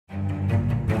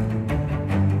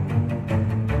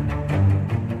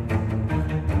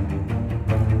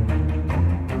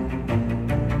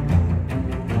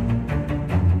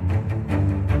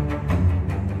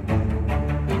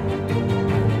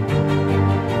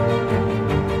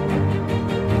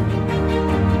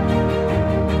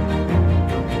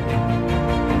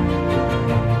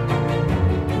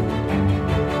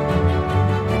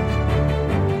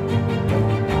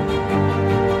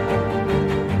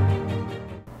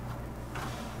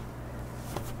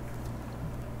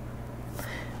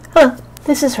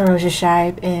This is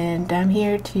hirojashibe, and I'm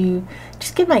here to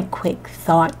just give my quick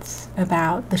thoughts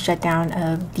about the shutdown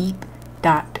of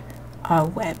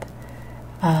deep.web.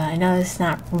 I know it's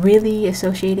not really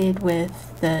associated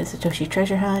with the Satoshi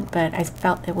treasure hunt, but I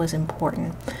felt it was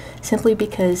important simply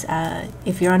because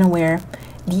if you're unaware,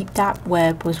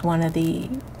 deep.web was one of the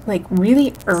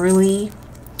really early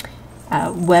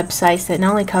websites that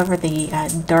not only covered the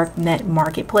darknet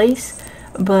marketplace,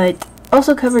 but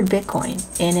also covered Bitcoin,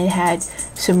 and it had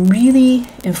some really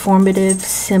informative,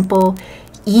 simple,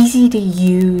 easy to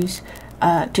use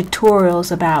tutorials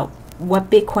about what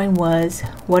Bitcoin was,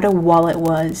 what a wallet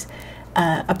was,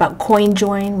 about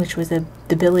CoinJoin, which was the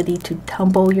ability to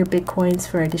tumble your Bitcoins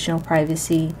for additional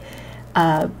privacy,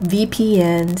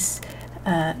 VPNs,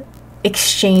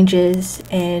 exchanges,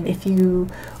 and if you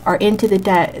are into the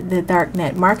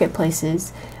darknet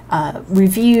marketplaces,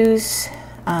 reviews,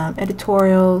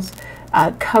 editorials,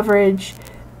 coverage,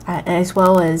 as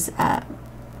well as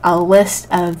a list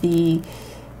of the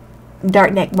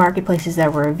darknet marketplaces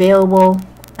that were available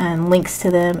and links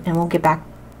to them, and we'll get back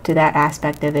to that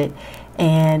aspect of it,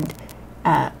 and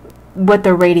what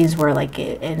the ratings were like,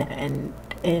 and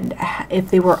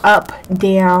if they were up,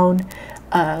 down,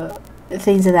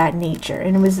 things of that nature.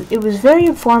 And it was very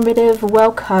informative,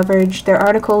 well covered. Their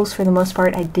articles, for the most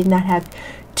part, I did not have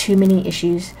too many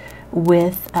issues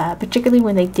with, particularly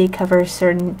when they did cover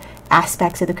certain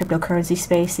aspects of the cryptocurrency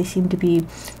space. They seem to be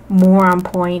more on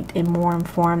point and more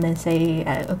informed than, say,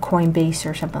 a Coinbase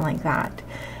or something like that.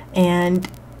 And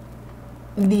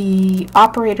the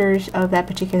operators of that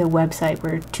particular website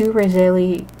were two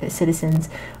Israeli citizens,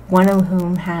 one of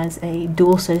whom has a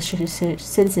dual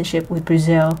citizenship with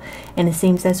Brazil, and it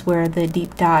seems that's where the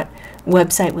deep.web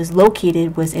website was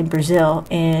located, was in Brazil,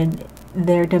 and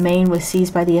their domain was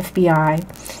seized by the FBI.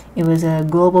 It was a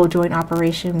global joint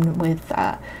operation with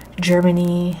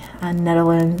Germany,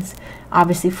 Netherlands,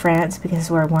 obviously France,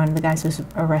 because where one of the guys was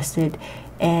arrested,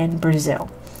 and Brazil.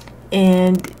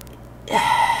 And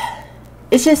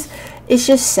it's just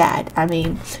sad. I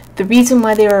mean, the reason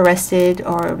why they were arrested,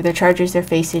 or the charges they're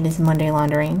facing, is money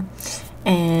laundering,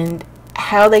 and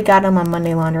how they got them on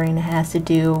money laundering has to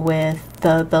do with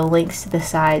the links to the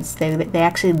sites. They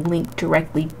actually link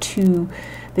directly to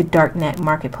the darknet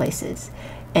marketplaces,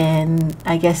 and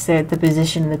I guess the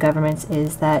position of the governments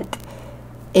is that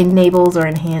enables or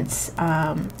enhance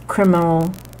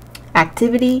criminal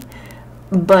activity,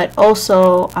 but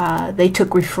also they took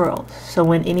referrals. So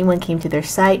when anyone came to their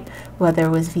site, whether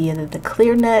it was via the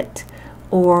ClearNet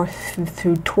or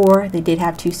through Tor, they did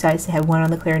have two sites. They had one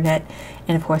on the ClearNet,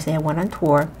 and of course they had one on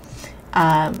Tor.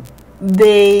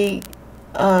 They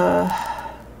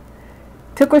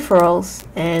took referrals,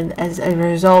 and as a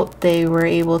result, they were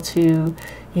able to,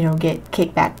 get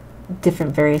kickback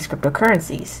different various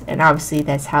cryptocurrencies, and obviously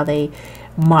that's how they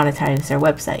monetize their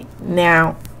website.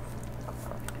 Now,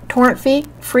 Torrent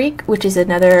Freak, which is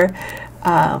another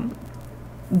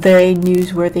very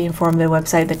newsworthy, informative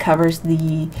website that covers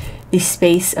the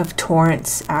space of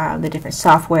torrents, the different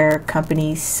software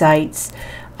companies, sites,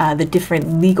 the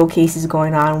different legal cases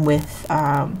going on with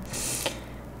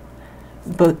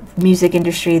both music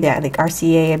industry, that like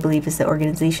RCA, I believe, is the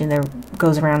organization that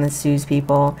goes around and sues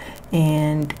people,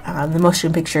 and the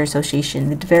Motion Picture Association,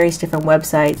 the various different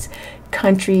websites,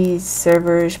 countries,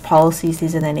 servers, policies,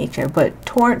 things of that nature. But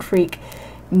Torrent Freak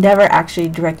never actually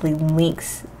directly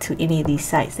links to any of these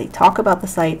sites. They talk about the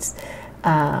sites,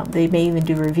 they may even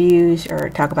do reviews or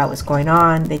talk about what's going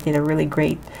on. They did a really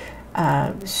great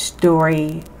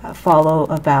story follow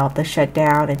about the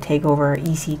Shutdown and Takeover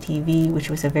ECTV, which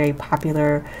was a very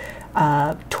popular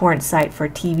torrent site for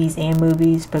TVs and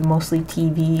movies, but mostly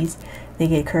TVs. I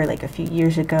think it occurred like a few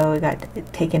years ago. It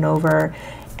got taken over,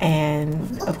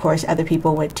 and of course other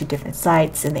people went to different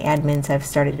sites, and the admins have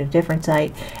started a different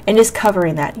site, and just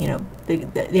covering that,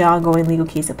 the ongoing legal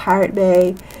case of Pirate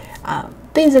Bay,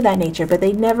 things of that nature. But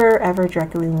they never ever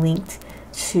directly linked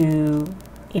to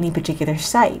any particular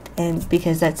site, and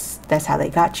because that's how they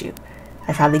got you,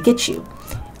 that's how they get you.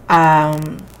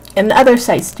 And the other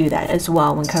sites do that as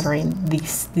well when covering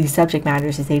these subject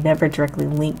matters, is they never directly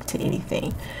link to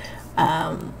anything.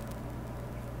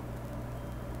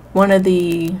 One of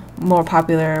the more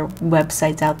popular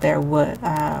websites out there would,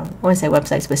 I wouldn't say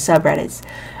websites, but subreddits.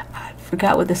 I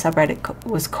forgot what the subreddit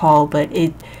was called, but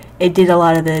it did a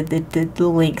lot of the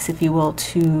links, if you will,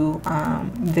 to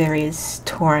various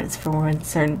torrents for when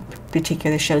certain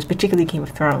particular shows, particularly Game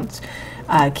of Thrones,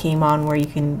 came on, where you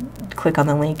can click on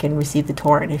the link and receive the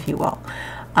torrent, if you will.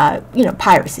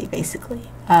 Piracy, basically.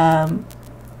 That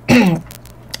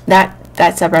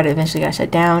subreddit eventually got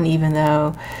shut down, even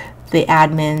though the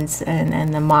admins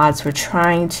and the mods were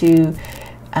trying to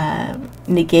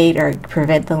negate or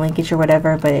prevent the linkage or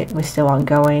whatever, but it was still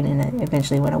ongoing and it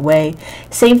eventually went away.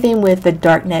 Same thing with the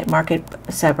darknet market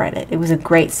subreddit. It was a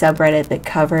great subreddit that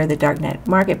covered the darknet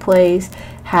marketplace,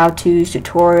 how-tos,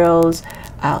 tutorials,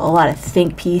 a lot of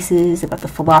think pieces about the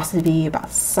philosophy, about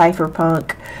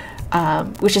cypherpunk,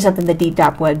 which is something the deep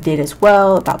dark web did as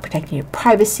well, about protecting your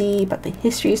privacy, about the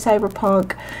history of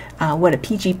cyberpunk, what a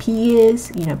PGP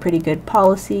is, you know, pretty good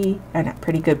policy, or not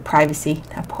pretty good privacy,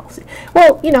 not policy.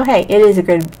 Well, you know, hey, it is a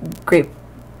pretty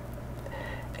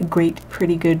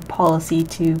good policy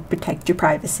to protect your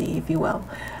privacy, if you will.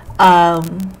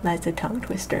 That's a tongue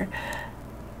twister.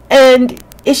 And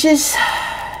it's just,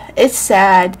 it's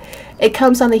sad. It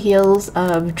comes on the heels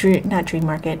of not Dream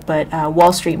Market, but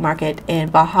Wall Street Market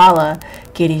and Valhalla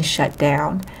getting shut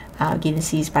down, getting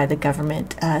seized by the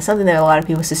government. Something that a lot of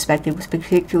people suspected was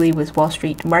particularly with Wall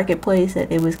Street Marketplace,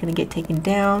 that it was going to get taken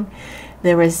down.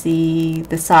 There was the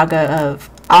saga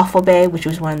of Alphabay, which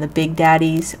was one of the big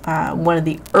daddies, one of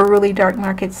the early dark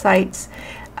market sites,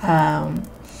 along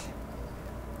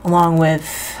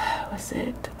with, what's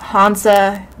it,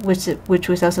 Hansa, which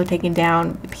was also taken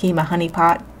down. It became a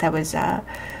honeypot that was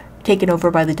taken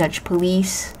over by the Dutch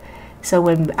police. So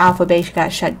when Alphabay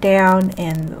got shut down,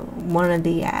 and one of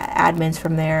the admins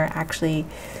from there actually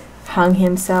hung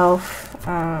himself,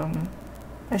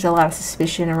 there's a lot of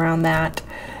suspicion around that.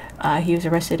 He was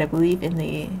arrested, I believe, in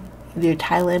either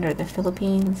Thailand or the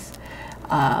Philippines.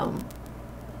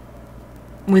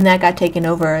 When that got taken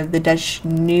over, the Dutch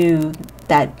knew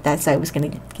that that site was going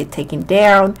to get taken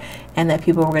down, and that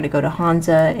people were going to go to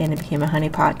Hansa, and it became a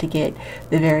honeypot to get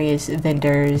the various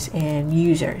vendors and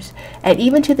users. And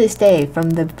even to this day, from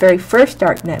the very first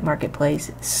darknet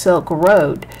marketplace, Silk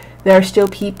Road, there are still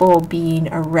people being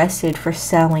arrested for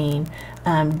selling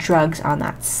drugs on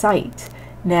that site.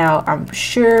 Now, I'm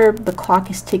sure the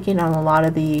clock is ticking on a lot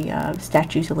of the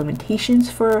statutes of limitations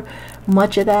for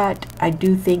much of that. I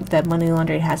do think that money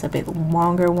laundering has a bit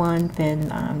longer one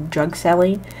than drug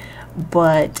selling,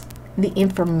 but the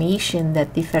information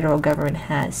that the federal government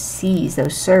has seized,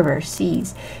 those servers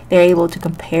seized, they're able to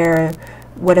compare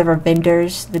whatever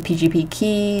vendors, the PGP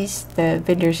keys, the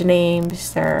vendors'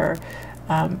 names, their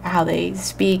how they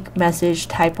speak, message,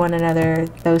 type one another,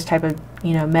 those type of,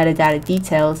 you know, metadata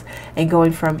details, and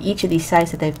going from each of these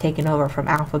sites that they've taken over, from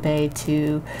Alphabay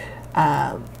to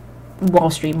Wall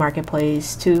Street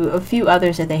Marketplace to a few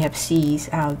others that they have seized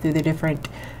through the different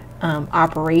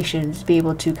operations, be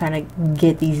able to kind of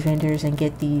get these vendors and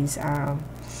get these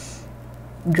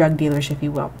drug dealers, if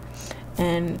you will.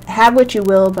 And have what you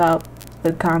will about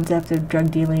the concept of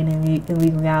drug dealing and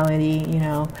illegality, you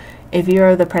know. If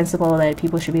you're the principle that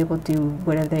people should be able to do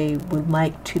whatever they would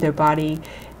like to their body,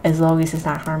 as long as it's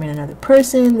not harming another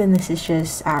person, then this is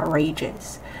just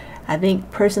outrageous. I think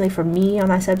personally for me on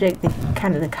that subject,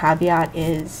 the caveat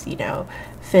is, you know,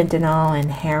 fentanyl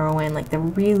and heroin, like the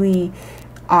really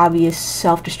obvious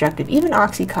self-destructive. Even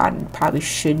Oxycontin probably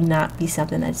should not be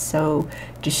something that's so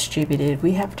distributed.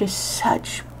 We have just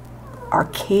such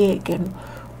archaic and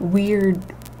weird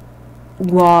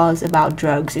laws about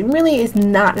drugs. It really is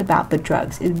not about the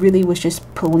drugs. It really was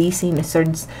just policing a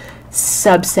certain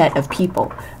subset of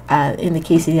people. In the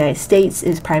case of the United States,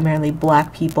 is primarily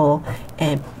black people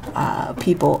and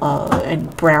people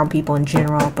and brown people in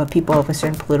general, but people of a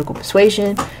certain political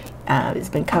persuasion. It's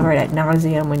been covered ad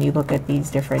nauseum when you look at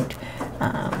these different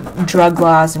drug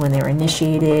laws and when they were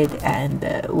initiated, and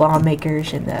the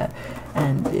lawmakers and the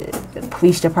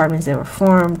police departments that were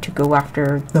formed to go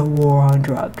after the war on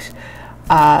drugs.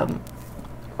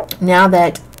 Now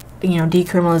that, you know,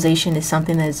 decriminalization is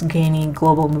something that's gaining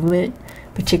global movement,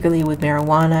 particularly with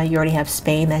marijuana. You already have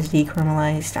Spain that's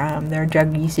decriminalized their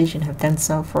drug usage, and have done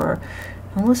so for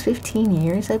almost 15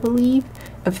 years, I believe.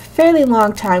 A fairly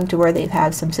long time, to where they've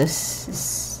had some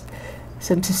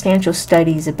substantial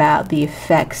studies about the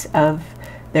effects of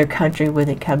their country when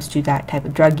it comes to that type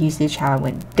of drug usage, how it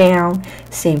went down.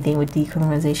 Same thing with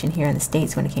decriminalization here in the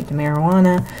States when it came to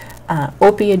marijuana.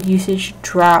 Opioid usage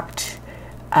dropped.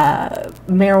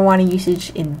 Marijuana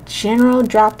usage in general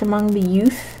dropped among the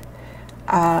youth.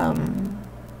 And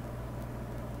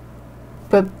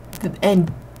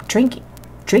drinking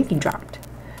dropped.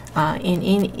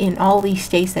 In all these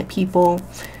states that people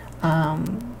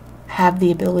have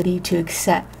the ability to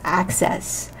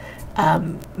access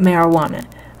marijuana.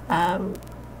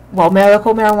 While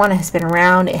medical marijuana has been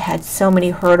around, it had so many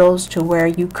hurdles to where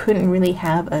you couldn't really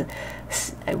have a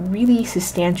really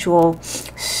substantial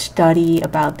study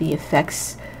about the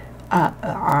effects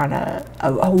on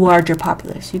a larger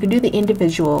populace. You can do the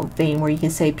individual thing where you can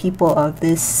say people of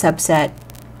this subset,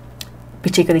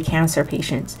 particularly cancer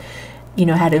patients, you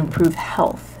know, how to improve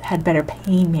health. had better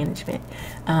pain management.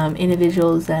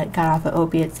 Individuals that got off of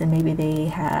opiates and maybe they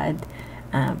had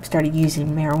started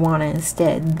using marijuana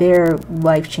instead, their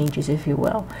life changes, if you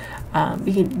will.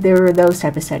 There were those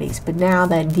type of studies, but now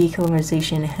that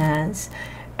decriminalization has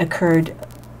occurred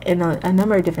in a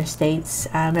number of different states,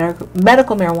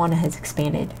 medical marijuana has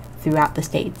expanded throughout the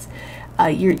states.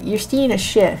 You're seeing a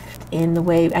shift in the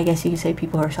way, I guess you could say,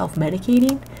 people are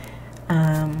self-medicating,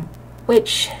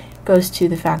 which goes to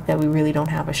the fact that we really don't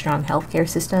have a strong healthcare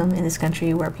system in this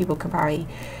country where people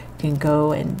can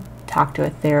go and talk to a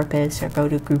therapist or go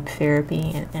to group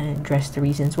therapy and address the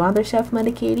reasons why they're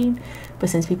self-medicating. But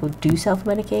since people do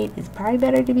self-medicate, it's probably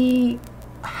better to be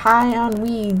high on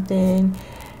weed than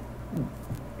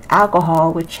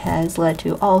alcohol, which has led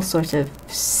to all sorts of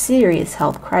serious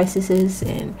health crises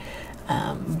and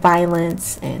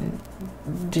violence and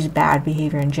just bad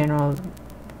behavior in general,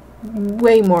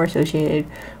 way more associated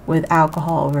with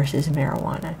alcohol versus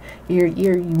marijuana.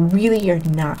 You're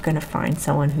not going to find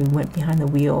someone who went behind the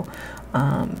wheel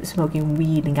smoking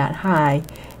weed and got high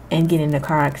and get in a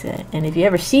car accident. And if you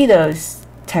ever see those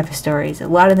type of stories, a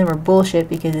lot of them are bullshit,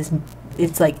 because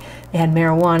it's like they had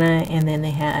marijuana and then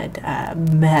they had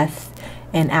meth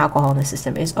and alcohol in the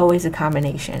system. It's always a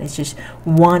combination. It's just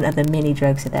one of the many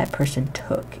drugs that person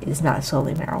took. It's not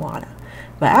solely marijuana.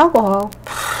 But alcohol,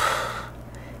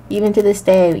 even to this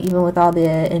day, even with all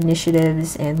the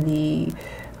initiatives and the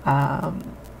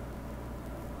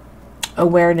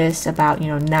awareness about,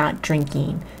 not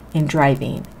drinking and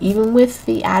driving, even with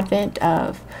the advent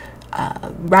of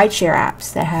rideshare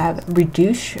apps that have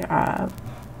reduced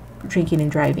drinking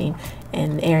and driving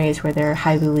in areas where they're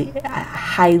highly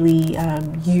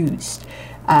used,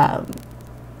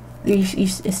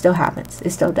 it still happens. It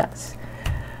still does.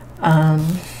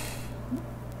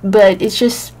 But it's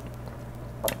just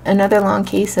another long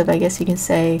case of, I guess you can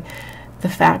say, the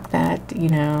fact that,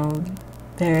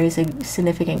 there is a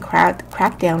significant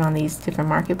crackdown on these different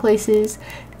marketplaces,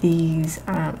 these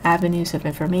avenues of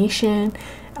information.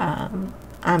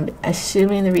 I'm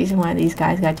assuming the reason why these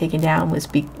guys got taken down was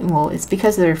it's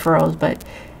because of the referrals, but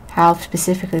how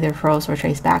specifically the referrals were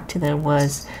traced back to them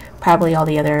was probably all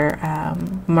the other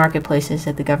marketplaces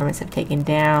that the governments have taken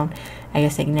down. I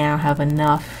guess they now have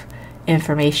enough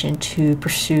information to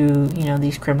pursue,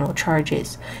 these criminal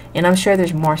charges. And I'm sure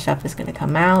there's more stuff that's going to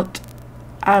come out.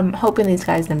 I'm hoping these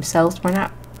guys themselves were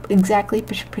not exactly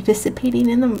participating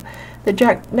in the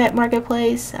dark net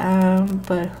marketplace,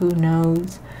 but who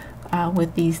knows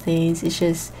with these things. It's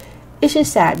just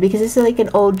sad, because it's like an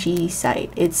OG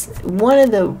site. It's one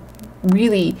of the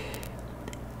really,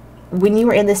 when you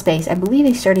were in the space, I believe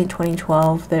they started in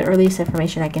 2012. The earliest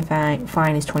information I can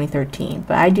find is 2013.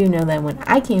 But I do know that when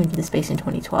I came into the space in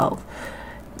 2012,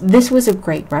 this was a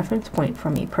great reference point for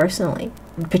me personally,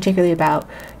 particularly about,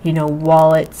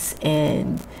 wallets,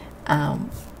 and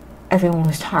everyone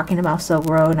was talking about Silk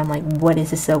Road, and I'm like, what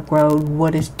is a Silk Road?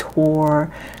 What is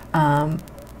Tor?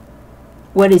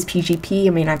 What is PGP? I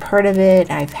mean, I've heard of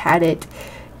it. I've had it,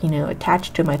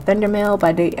 attached to my Thundermail,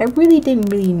 but I really didn't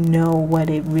know what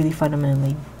it really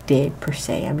fundamentally did per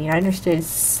se. I mean, I understood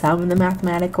some of the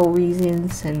mathematical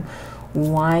reasons and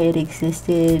why it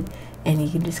existed, and you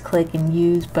can just click and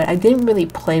use, but I didn't really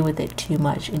play with it too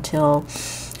much until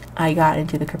I got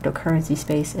into the cryptocurrency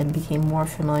space and became more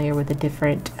familiar with the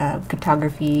different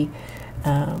cryptography,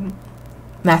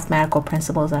 mathematical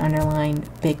principles that underline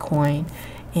Bitcoin,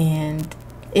 and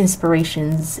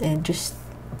inspirations, and just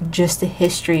the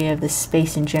history of the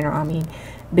space in general. I mean,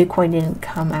 Bitcoin didn't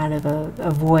come out of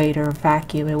a void or a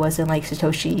vacuum. It wasn't like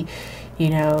Satoshi,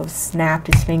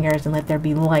 snapped his fingers and let there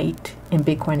be light and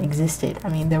Bitcoin existed. I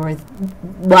mean, there were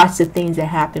lots of things that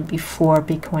happened before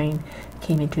Bitcoin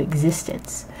came into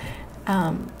existence.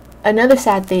 Another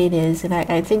sad thing is, and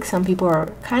I think some people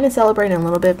are kind of celebrating a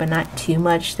little bit, but not too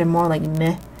much. They're more like,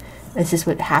 meh. This is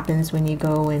what happens when you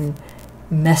go and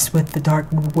mess with the dark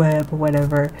web or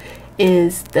whatever,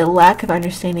 is the lack of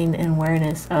understanding and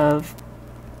awareness of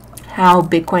how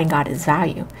Bitcoin got its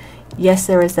value. Yes,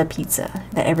 there was the pizza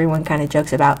that everyone kind of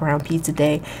jokes about around Pizza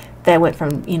Day that went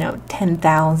from,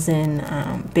 10,000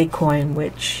 Bitcoin,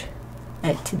 which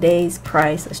at today's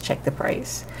price, let's check the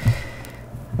price.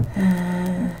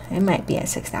 It might be at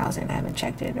 6,000. I haven't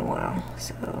checked it in a while.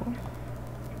 So,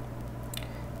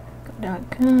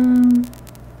 .com,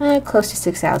 close to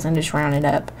 6,000, just round it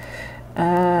up.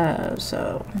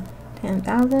 So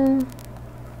 10,000.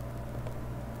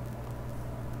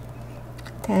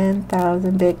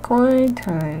 10,000 Bitcoin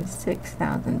times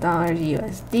 $6,000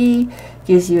 USD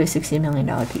gives you a $60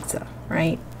 million pizza,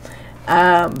 right?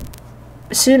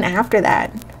 Soon after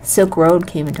that, Silk Road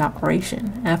came into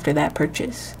operation after that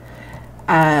purchase.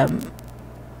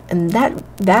 And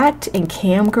that and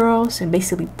cam girls and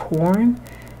basically porn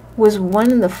was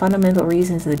one of the fundamental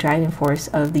reasons, the driving force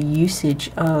of the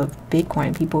usage of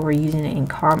Bitcoin. People were using it in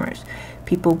commerce.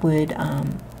 People would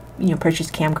purchase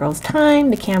cam girls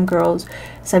time. The cam girls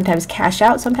sometimes cash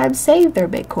out, sometimes save their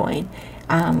Bitcoin,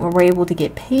 or were able to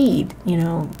get paid,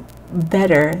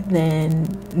 better than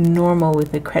normal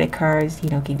with the credit cards,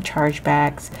 getting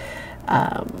chargebacks,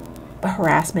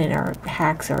 harassment or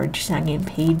hacks, or just not getting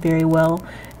paid very well.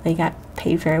 They got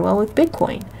paid very well with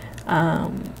Bitcoin.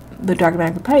 The dark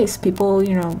marketplace, people,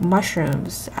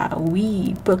 mushrooms,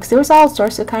 weed, books. There was all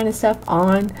sorts of kind of stuff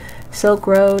on Silk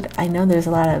Road. I know there's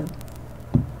a lot of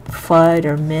FUD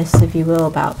or myths, if you will,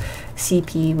 about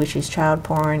CP, which is child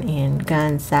porn, and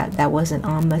guns. That wasn't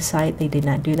on the site. They did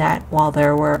not do that. While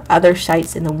there were other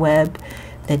sites in the web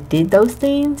that did those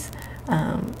things,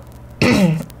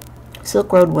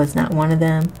 Silk Road was not one of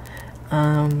them.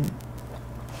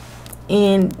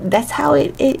 And that's how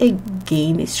it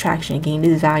gained its traction, it gained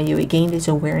its value, it gained its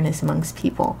awareness amongst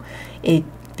people.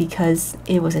 Because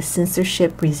it was a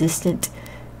censorship resistant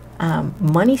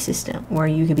money system where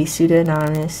you could be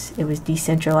pseudo-anonymous. It was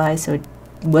decentralized, so it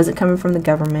wasn't coming from the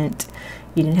government.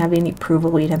 You didn't have any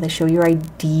approval. You didn't have to show your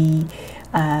ID.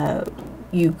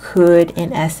 You could,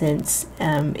 in essence,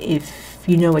 if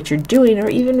you know what you're doing, or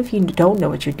even if you don't know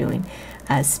what you're doing,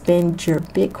 spend your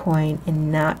Bitcoin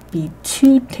and not be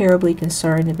too terribly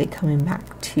concerned of it coming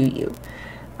back to you.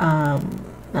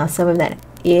 Now, some of that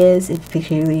is,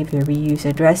 particularly if you reuse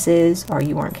addresses, or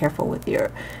you weren't careful with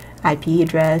your IP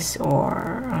address,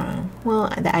 or well,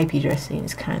 the IP address thing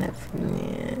is kind of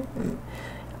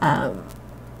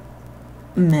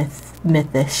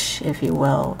mythish, if you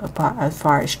will, as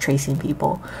far as tracing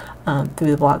people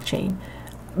through the blockchain.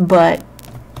 But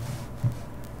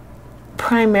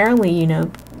primarily,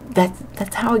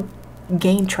 that's how it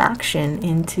gained traction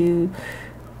into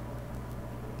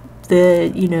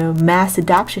the mass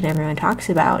adoption everyone talks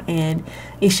about. And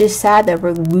it's just sad that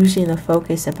we're losing the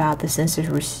focus about the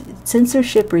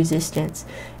censorship resistance,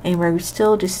 and we're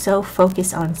still just so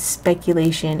focused on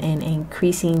speculation and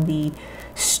increasing the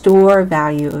store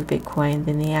value of Bitcoin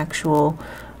than the actual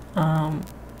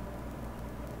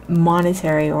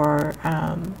monetary, or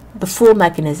the full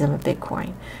mechanism of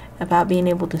Bitcoin, about being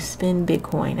able to spend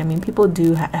Bitcoin. I mean, people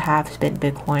do have spent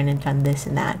Bitcoin and done this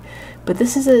and that, but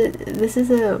this is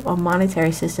a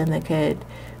monetary system that could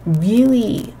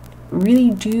really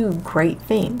do great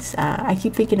things. I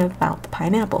keep thinking about the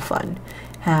Pineapple Fund,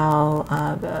 how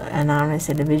an anonymous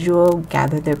individual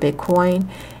gathered their Bitcoin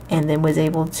and then was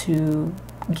able to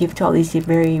give to all these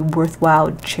very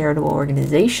worthwhile charitable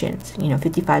organizations,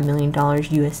 $55 million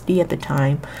USD at the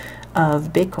time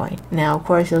of Bitcoin. Now, of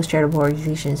course, those charitable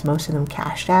organizations, most of them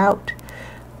cashed out,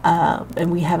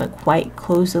 and we haven't quite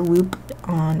closed the loop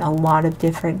on a lot of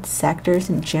different sectors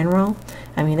in general.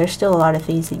 I mean, there's still a lot of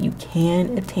things that you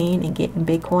can obtain and get in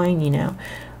Bitcoin,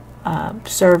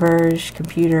 servers,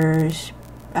 computers,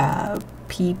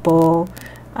 people.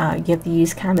 You have to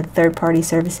use kind of third-party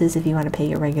services if you want to pay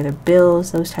your regular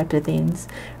bills. Those types of things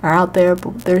are out there,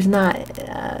 but there's not.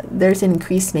 There's an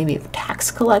increase maybe of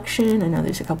tax collection. I know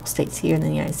there's a couple states here in the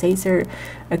United States are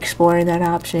exploring that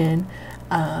option.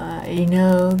 You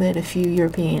know that a few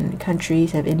European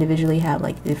countries have individually had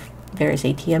like the various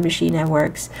ATM machine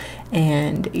networks,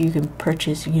 and you can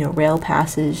purchase rail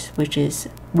passes, which is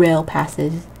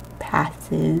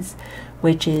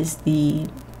which is the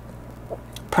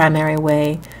primary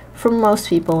way for most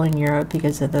people in Europe,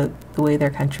 because of the way their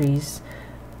countries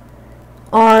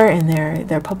are and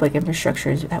their public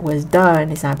infrastructure that was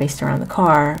done. It's not based around the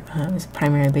car, it's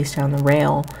primarily based around the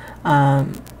rail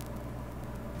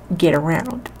get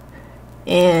around.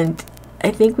 And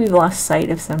I think we've lost sight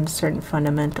of some certain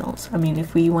fundamentals. I mean,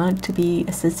 if we want to be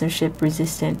a censorship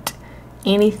resistant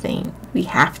anything, we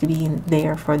have to be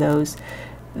there for those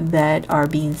that are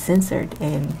being censored.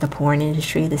 And the porn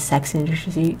industry, the sex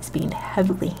industry is being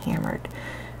heavily hammered.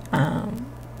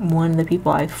 One of the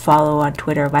people I follow on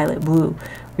Twitter, Violet Blue,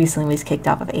 recently was kicked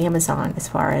off of Amazon as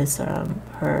far as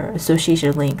her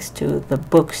association links to the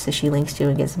books that she links to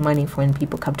and gets money for when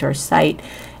people come to her site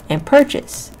and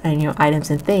purchase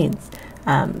items and things.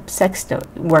 Sex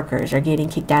workers are getting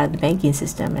kicked out of the banking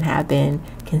system and have been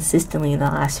consistently in the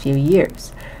last few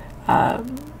years.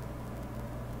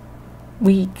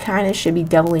 We kind of should be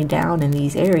doubling down in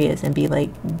these areas and be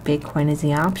like, Bitcoin is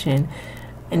the option,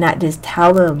 and not just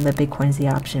tell them that Bitcoin is the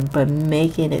option, but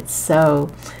making it so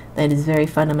that it's very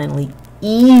fundamentally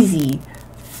easy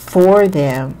for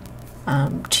them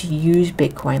to use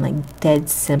Bitcoin, like dead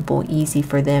simple, easy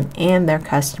for them and their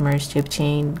customers to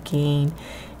obtain, gain,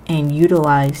 and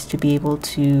utilize to be able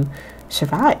to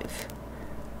survive.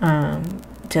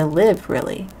 to live,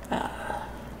 really. I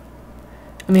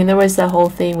mean, there was the whole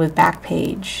thing with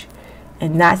Backpage,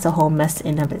 and that's a whole mess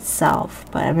in of itself.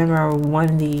 But I remember one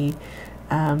of the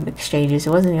exchanges, it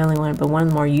wasn't the only one, but one of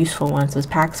the more useful ones was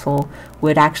Paxful,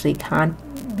 would actually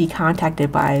be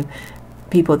contacted by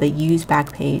people that use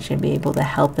Backpage and be able to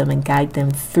help them and guide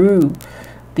them through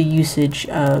the usage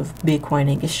of Bitcoin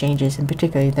and exchanges, and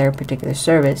particularly their particular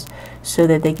service, so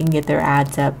that they can get their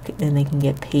ads up and they can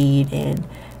get paid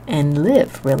and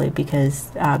live, really, because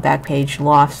Backpage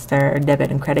lost their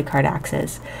debit and credit card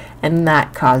access, and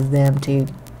that caused them to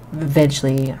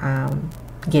eventually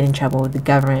get in trouble with the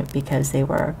government because they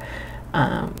were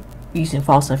using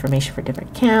false information for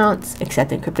different accounts,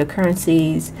 accepting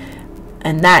cryptocurrencies,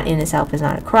 and that in itself is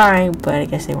not a crime, but I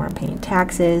guess they weren't paying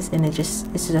taxes, and it's just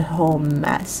a whole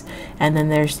mess. And then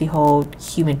there's the whole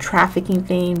human trafficking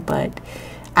thing, but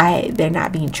they're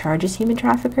not being charged as human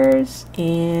traffickers,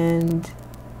 and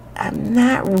I'm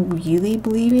not really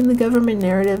believing the government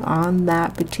narrative on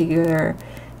that particular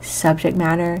subject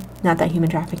matter. Not that human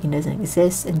trafficking doesn't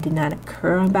exist and did not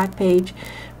occur on Backpage,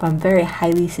 but I'm very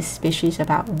highly suspicious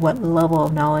about what level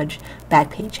of knowledge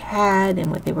Backpage had and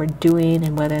what they were doing,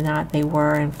 and whether or not they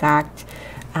were in fact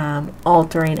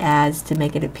altering ads to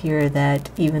make it appear that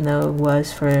even though it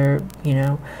was for, you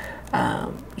know,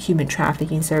 human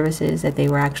trafficking services, that they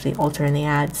were actually altering the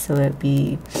ads so it'd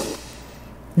be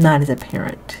not as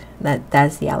apparent.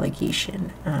 That's the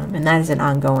allegation, and that is an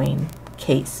ongoing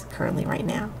case currently right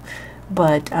now.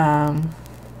 But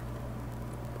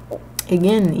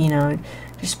again, you know,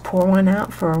 just pour one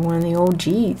out for one of the old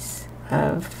G's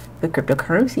of the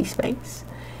cryptocurrency space.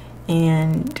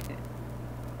 And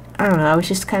I don't know, I was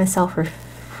just kind of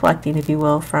self-reflecting, if you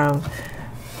will, from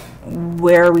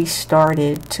where we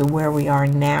started to where we are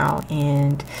now.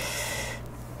 And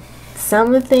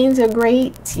some of the things are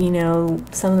great, you know,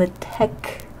 some of the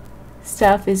tech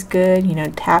stuff is good, you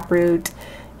know, Taproot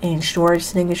and storage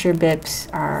signature BIPs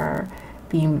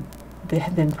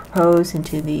have been proposed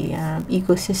into the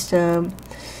ecosystem.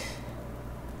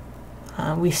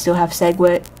 We still have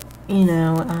SegWit, you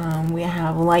know, we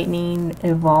have Lightning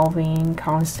evolving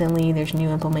constantly. There's new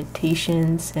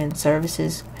implementations and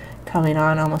services coming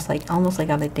on almost like on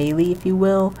the daily, if you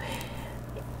will.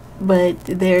 But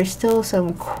there's still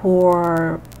some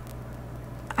core,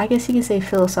 I guess you could say,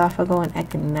 philosophical and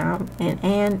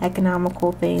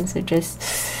economical things that just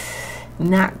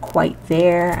not quite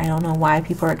there. I don't know why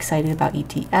people are excited about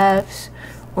ETFs,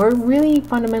 or really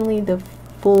fundamentally the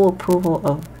full approval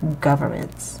of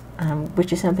governments,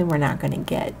 which is something we're not going to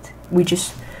get. We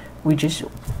just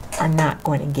are not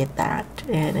going to get that.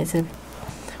 And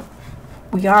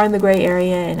we are in the gray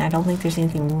area, and I don't think there's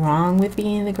anything wrong with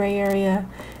being in the gray area.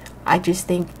 I just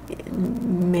think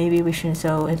maybe we shouldn't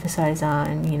so emphasize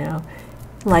on, you know,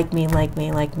 like me,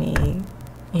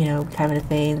 you know, kind of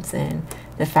things. And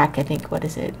the fact, I think, what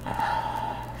is it,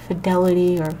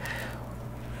 Fidelity or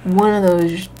one of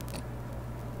those,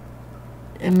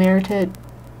 Emerita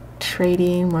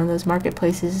Trading, one of those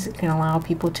marketplaces can allow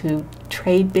people to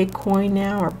trade Bitcoin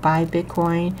now or buy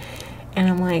Bitcoin. And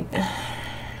I'm like,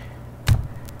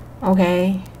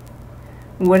 okay,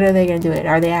 what are they going to do it?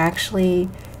 Are they actually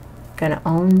going to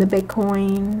own the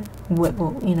Bitcoin? What,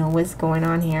 you know, what's going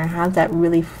on here? How does that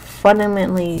really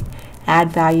fundamentally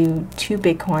add value to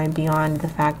Bitcoin beyond the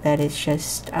fact that it's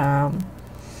just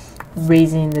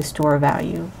raising the store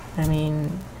value? I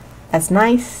mean, that's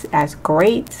nice, that's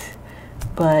great,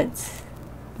 but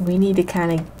we need to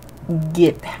kind of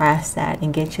get past that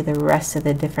and get to the rest of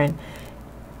the different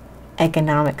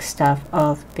economic stuff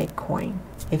of Bitcoin,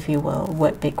 if you will,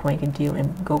 what Bitcoin can do,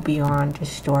 and go beyond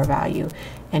just store value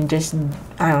and just,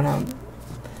 I don't know,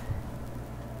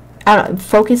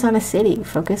 focus on a city,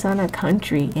 focus on a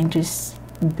country, and just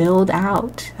build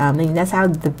out. I mean, that's how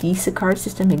the Visa card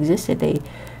system existed. They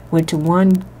went to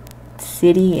one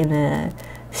city in the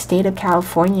state of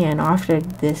California and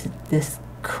offered this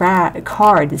plastic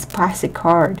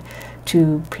card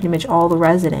to pretty much all the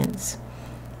residents.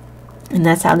 And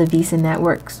that's how the Visa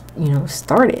networks, you know,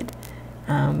 started.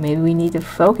 Maybe we need to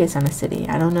focus on a city.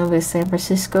 I don't know if it's San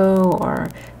Francisco or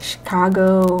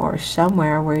Chicago or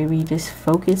somewhere where we just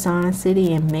focus on a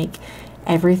city and make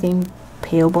everything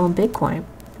payable in Bitcoin.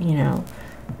 You know,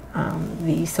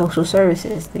 the social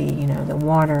services, the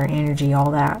water, energy,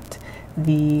 all that,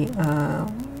 the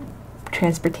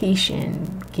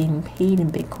transportation, getting paid in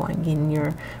Bitcoin, getting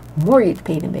your mortgage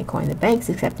paid in Bitcoin, the banks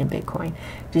accepting Bitcoin,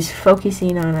 just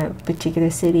focusing on a particular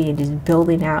city and just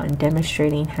building out and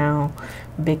demonstrating how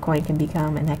Bitcoin can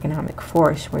become an economic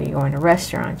force, where you're going to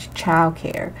restaurants,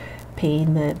 childcare,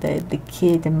 paying the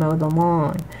kid to mow the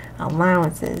lawn,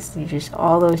 allowances, just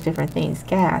all those different things,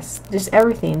 gas, just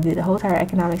everything, the whole entire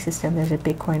economic system. There's a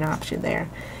Bitcoin option there,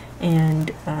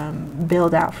 and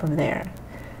build out from there.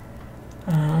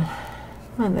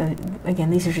 Again,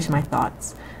 these are just my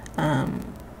thoughts.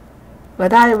 But I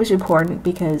thought it was important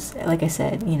because, like I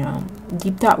said, you know,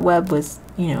 deep.web was,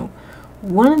 you know,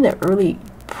 one of the early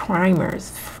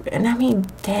primers, and I mean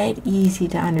dead easy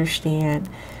to understand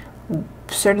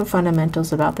certain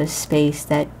fundamentals about this space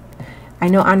that I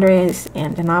know Andreas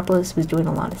Antonopoulos was doing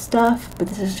a lot of stuff, but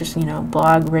this is just, you know,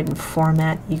 blog written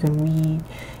format you can read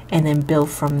and then build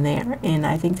from there. And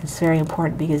I think that's very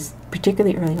important because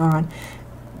particularly early on,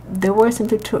 there were some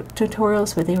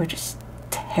tutorials, but they were just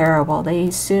terrible. They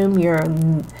assume your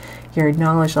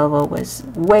knowledge level was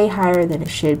way higher than it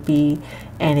should be,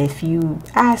 and if you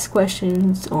ask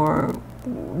questions or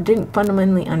didn't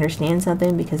fundamentally understand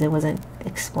something because it wasn't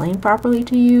explained properly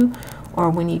to you, or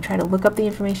when you try to look up the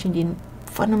information you didn't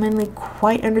fundamentally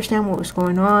quite understand what was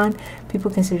going on, people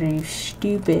consider you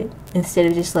stupid, instead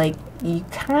of just like, you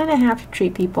kind of have to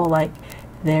treat people like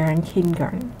they're in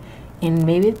kindergarten. And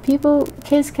maybe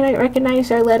kids can recognize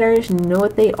their letters, know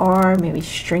what they are, maybe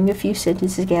string a few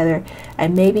sentences together,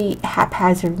 and maybe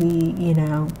haphazardly, you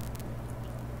know,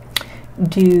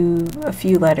 do a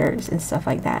few letters and stuff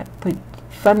like that. But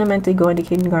fundamentally going to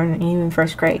kindergarten and even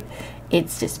first grade,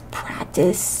 it's just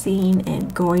practicing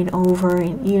and going over,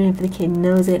 and even if the kid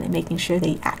knows it, and making sure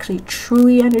they actually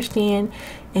truly understand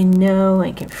and know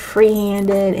and can freehand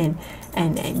it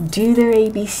and do their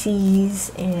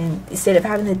ABCs, and instead of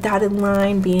having the dotted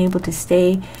line, being able to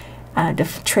to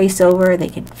trace over, they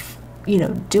can, you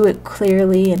know, do it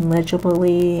clearly and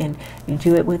legibly, and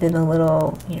do it within a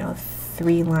little, you know,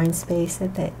 3-line space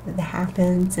that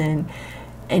happens, and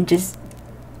just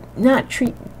not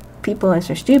treat people as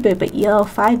they're stupid, but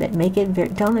EL5 it, make it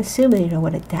don't assume they know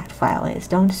what a DAT file is.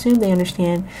 Don't assume they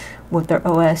understand what their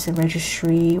OS and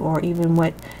registry, or even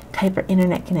what type of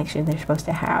internet connection they're supposed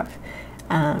to have.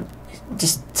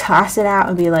 Just toss it out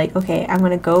and be like, okay, I'm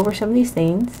going to go over some of these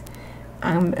things.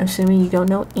 I'm assuming you don't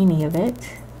know any of it,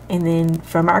 and then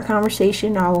from our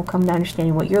conversation I will come to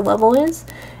understanding what your level is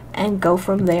and go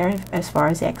from there as far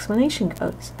as the explanation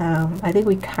goes. I think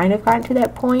we kind of gotten to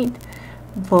that point,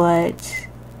 but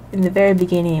in the very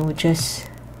beginning it just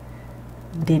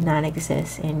did not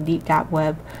exist, and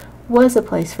deep.web was a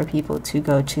place for people to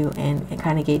go to and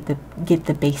kind of get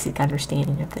the basic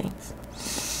understanding of things.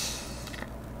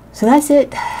 So that's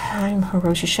it. I'm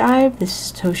hirojashibe. This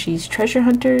is Toshi's Treasure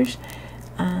Hunters.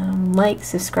 Like,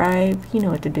 subscribe, you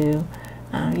know what to do.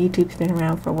 YouTube's been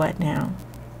around for what now?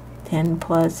 10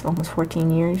 plus, almost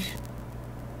 14 years.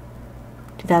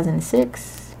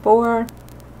 2006, 4.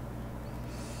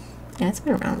 Yeah, it's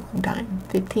been around a long time.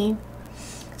 15.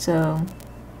 So,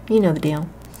 you know the deal.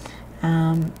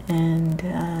 And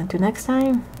until next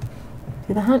time,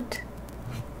 to the hunt.